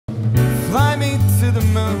to the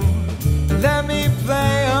moon. Let me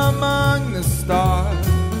play among the stars.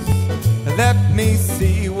 Let me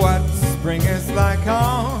see what spring is like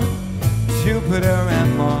on Jupiter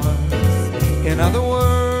and Mars. In other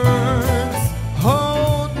words,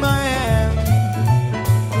 hold my hand.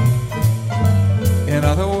 In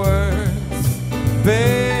other words,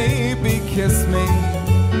 baby, kiss me.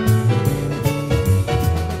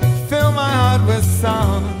 Fill my heart with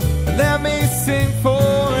song. Let me sing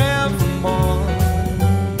forevermore.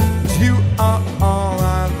 You are all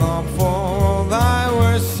I long for, all I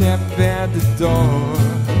worship and adore.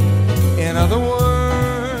 In other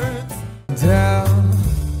words, Del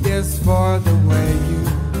is for the way you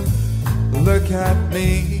look at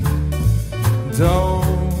me. Do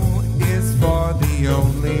is for the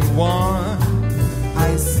only one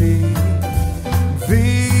I see. V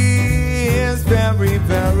is very,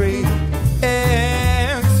 very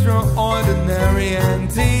extraordinary, and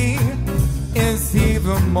D is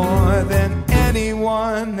even more than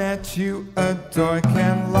anyone that you adore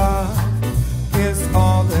can love. Is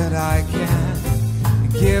all that I can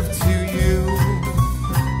give to you.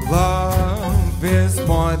 Love is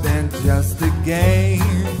more than just a game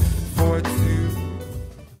for two.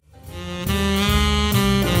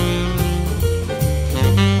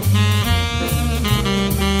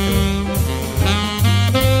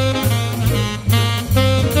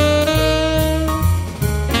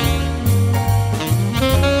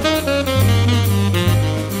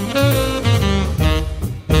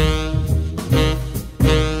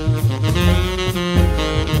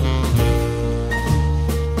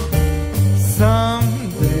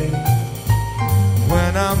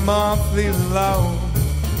 Low,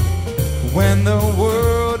 when the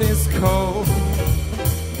world is cold,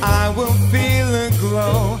 I will feel a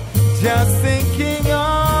glow just thinking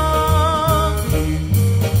of you,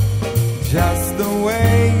 just the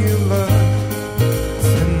way you look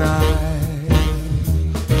tonight.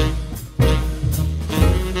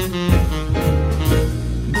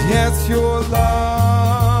 Yes, you're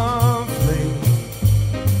lovely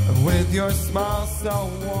with your smile so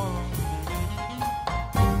warm.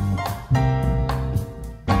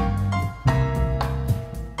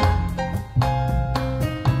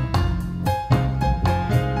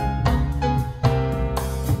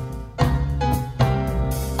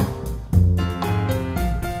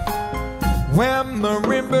 When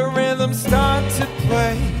marimba rhythms start to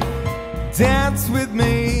play, dance with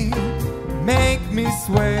me, make me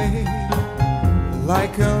sway.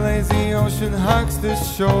 Like a lazy ocean hugs the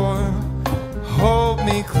shore, hold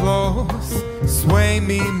me close, sway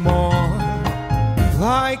me more.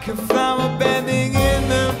 Like a flower bending in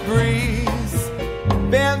the breeze,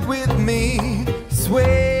 bend with me,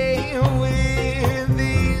 sway with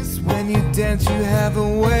ease. When you dance you have a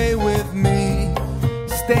way with me.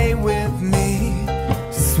 Stay with me,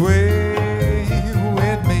 sway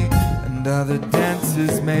with me. And other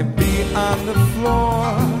dancers may be on the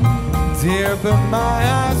floor, dear, but my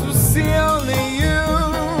eyes will see only you.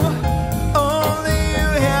 Only you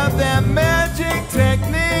have that magic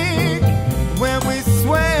technique. When we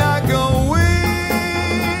sway I go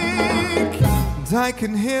weak, and I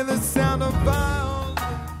can hear the sound of violence.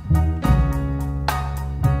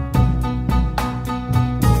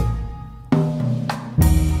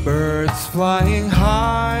 Birds flying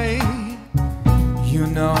high, you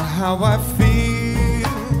know how I feel.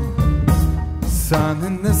 Sun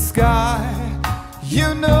in the sky,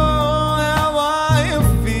 you know how I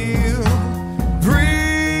feel.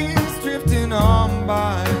 Breeze drifting on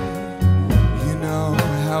by, you know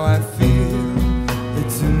how I feel.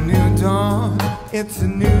 It's a new dawn, it's a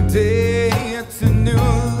new day, it's a new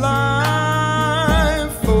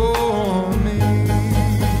life for me.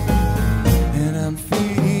 And I'm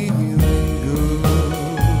feeling good.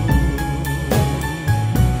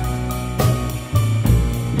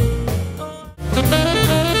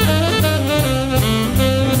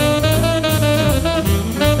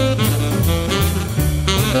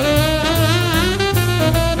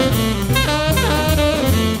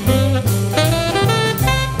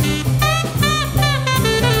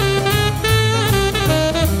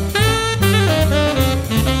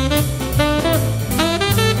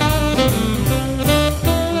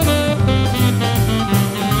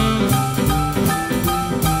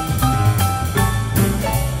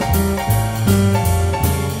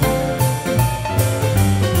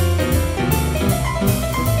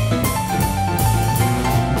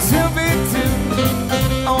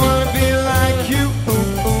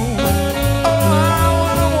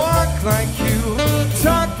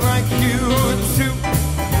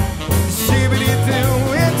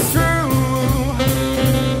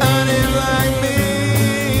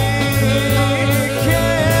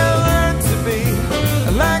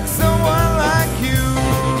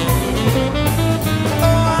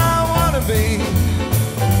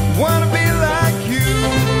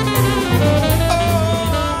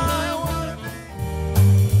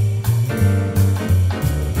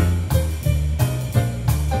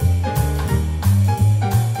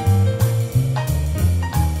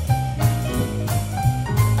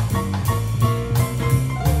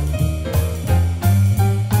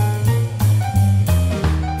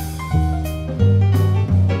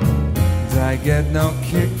 get no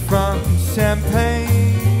kick from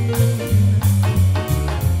champagne.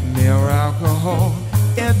 Mere alcohol,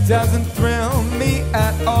 it doesn't thrill me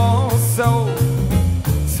at all. So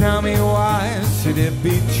tell me, why should it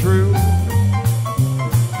be true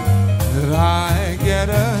that I get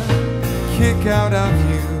a kick out of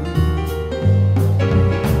you?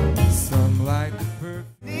 Some like the perfume,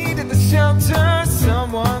 needed to shelter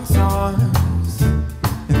someone's arms,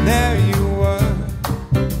 and there you were.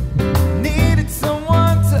 Needed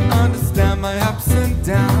someone to understand my ups and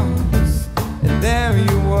downs, and there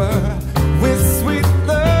you were, with sweet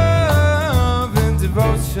love and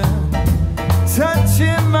devotion,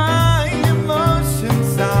 touching my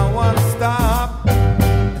emotions. I wanna stop.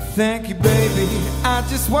 Thank you, baby, I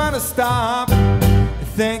just wanna stop.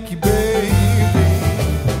 Thank you, baby.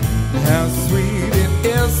 How sweet it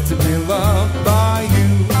is to be loved by you.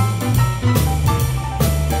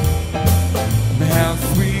 How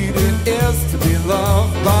sweet it is to be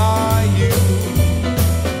loved by you.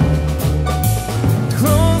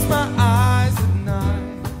 Close my eyes at night.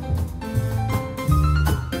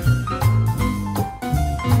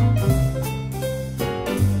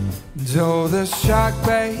 Though the shark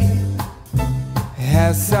bait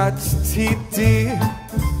has such teeth, dear,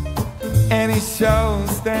 and he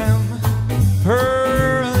shows them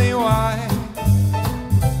pearly white.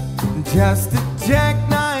 Just a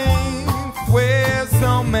jackknife with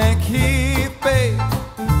some keep it,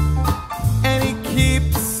 and he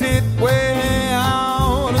keeps it way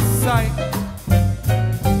out of sight.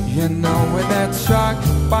 You know, when that shark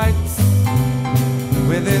bites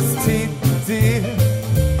with his teeth, dear,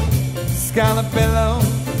 scallop below,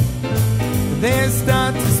 they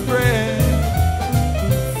start to spread.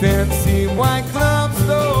 Fancy white gloves,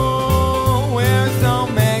 though, where's no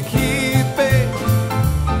man keep it?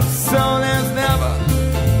 So there's never,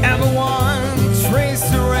 ever one trace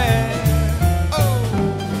of red. Oh,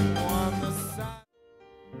 on the side.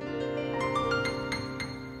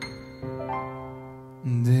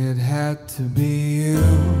 And it had to be you.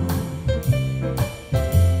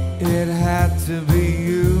 It had to be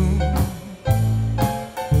you.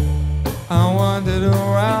 I wandered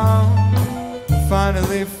around,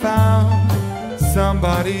 finally found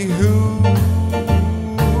somebody who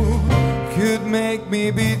could make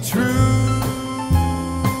me be true,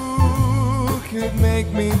 could make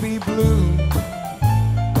me be blue,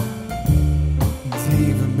 to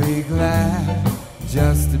even be glad,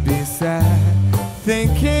 just to be sad,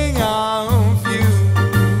 thinking of you.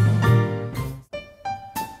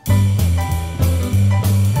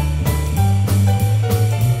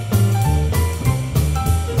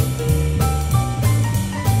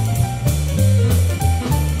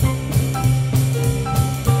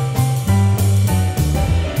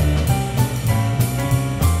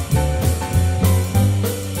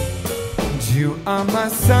 You are my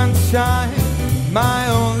sunshine, my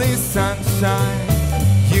only sunshine.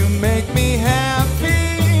 You make me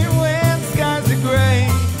happy when skies are gray.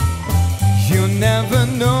 You never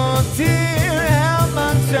know, dear, how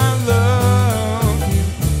much I love you.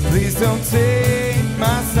 Please don't take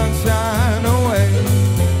my sunshine away.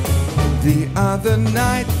 The other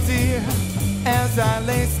night, dear, as I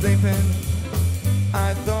lay sleeping,